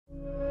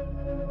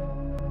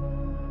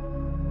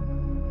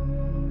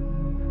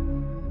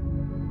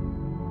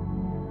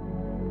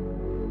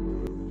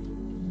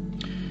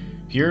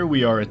Here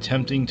we are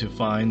attempting to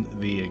find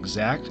the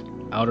exact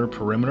outer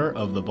perimeter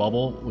of the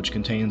bubble which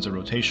contains a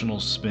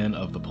rotational spin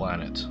of the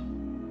planet.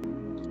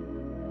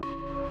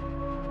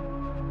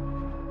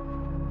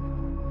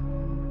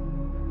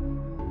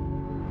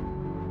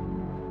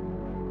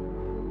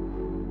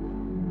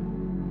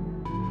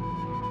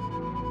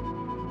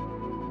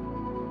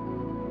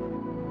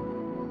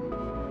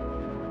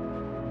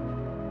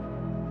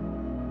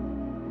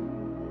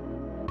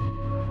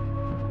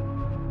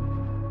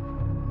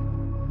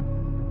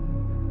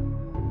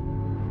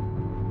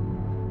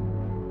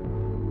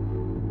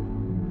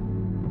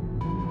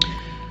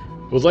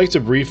 Would like to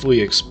briefly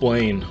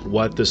explain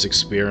what this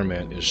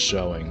experiment is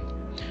showing.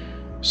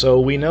 So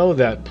we know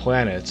that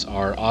planets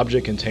are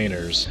object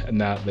containers and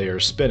that they are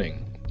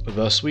spinning.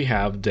 Thus we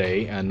have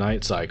day and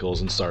night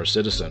cycles in Star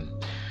Citizen.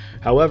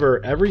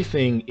 However,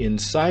 everything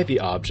inside the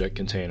object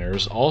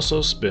containers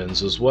also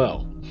spins as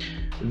well.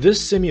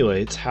 This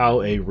simulates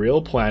how a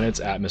real planet's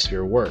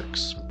atmosphere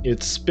works.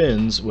 It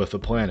spins with the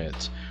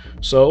planet.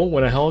 So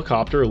when a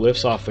helicopter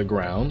lifts off the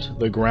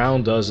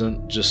ground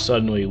doesn't just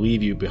suddenly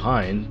leave you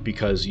behind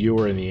because you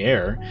are in the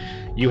air.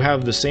 You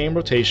have the same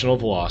rotational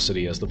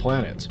velocity as the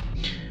planet.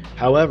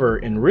 However,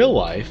 in real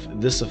life,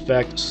 this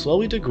effect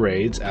slowly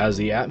degrades as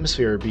the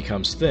atmosphere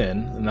becomes thin,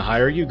 and the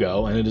higher you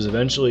go, and it is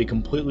eventually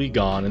completely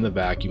gone in the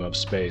vacuum of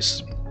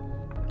space.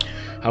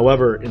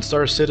 However, in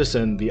Star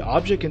Citizen, the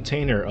object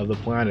container of the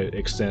planet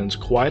extends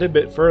quite a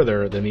bit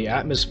further than the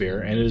atmosphere,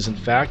 and it is in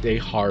fact a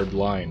hard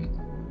line.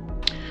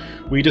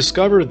 We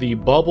discover the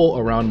bubble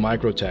around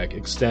Microtech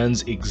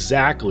extends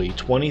exactly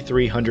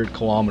 2,300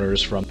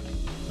 kilometers from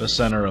the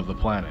center of the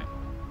planet.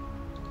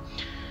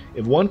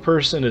 If one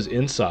person is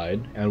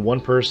inside and one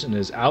person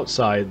is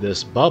outside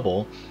this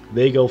bubble,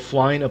 they go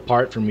flying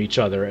apart from each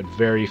other at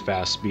very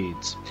fast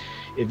speeds.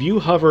 If you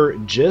hover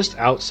just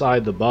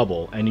outside the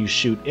bubble and you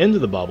shoot into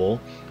the bubble,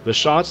 the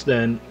shots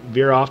then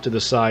veer off to the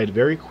side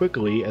very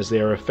quickly as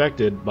they are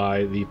affected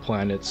by the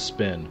planet's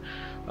spin.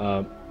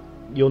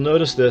 You'll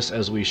notice this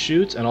as we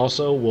shoot, and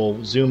also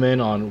we'll zoom in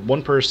on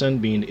one person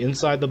being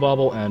inside the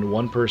bubble and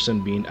one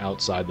person being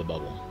outside the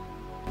bubble.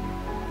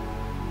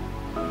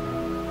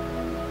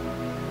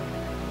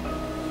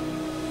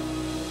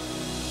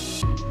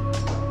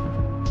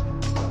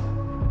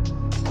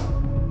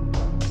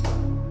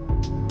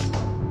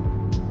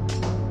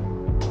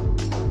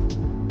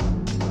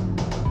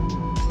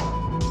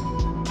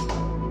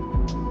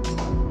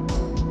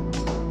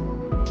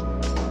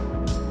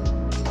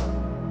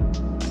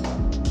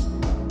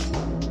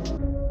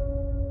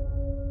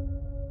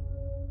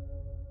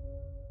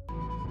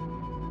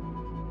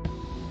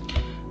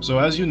 So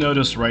as you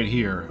notice right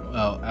here,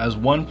 as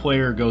one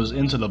player goes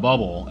into the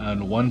bubble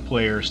and one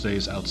player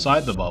stays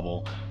outside the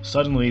bubble,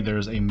 suddenly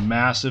there's a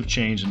massive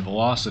change in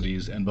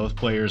velocities and both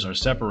players are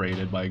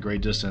separated by a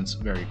great distance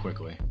very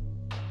quickly.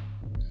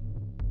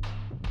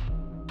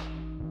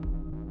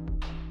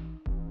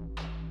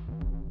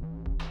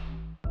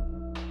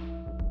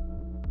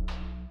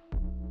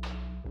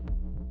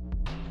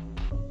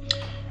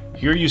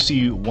 Here you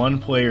see one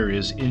player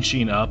is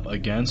inching up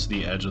against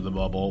the edge of the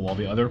bubble while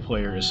the other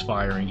player is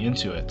firing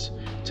into it,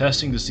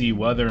 testing to see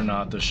whether or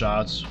not the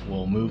shots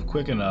will move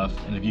quick enough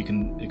and if you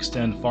can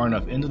extend far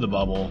enough into the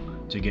bubble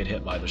to get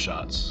hit by the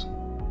shots.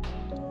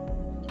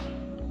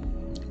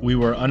 We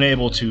were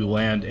unable to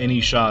land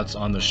any shots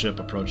on the ship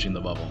approaching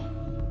the bubble.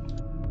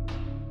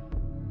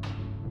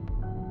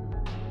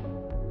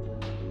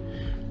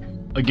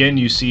 Again,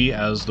 you see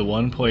as the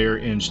one player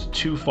inched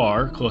too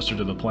far closer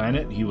to the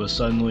planet, he was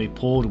suddenly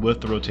pulled with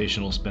the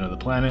rotational spin of the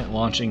planet,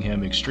 launching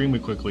him extremely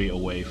quickly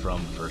away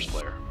from the first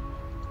player.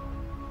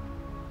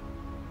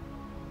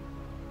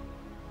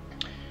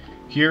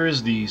 Here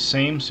is the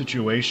same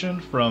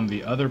situation from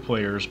the other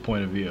player's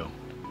point of view.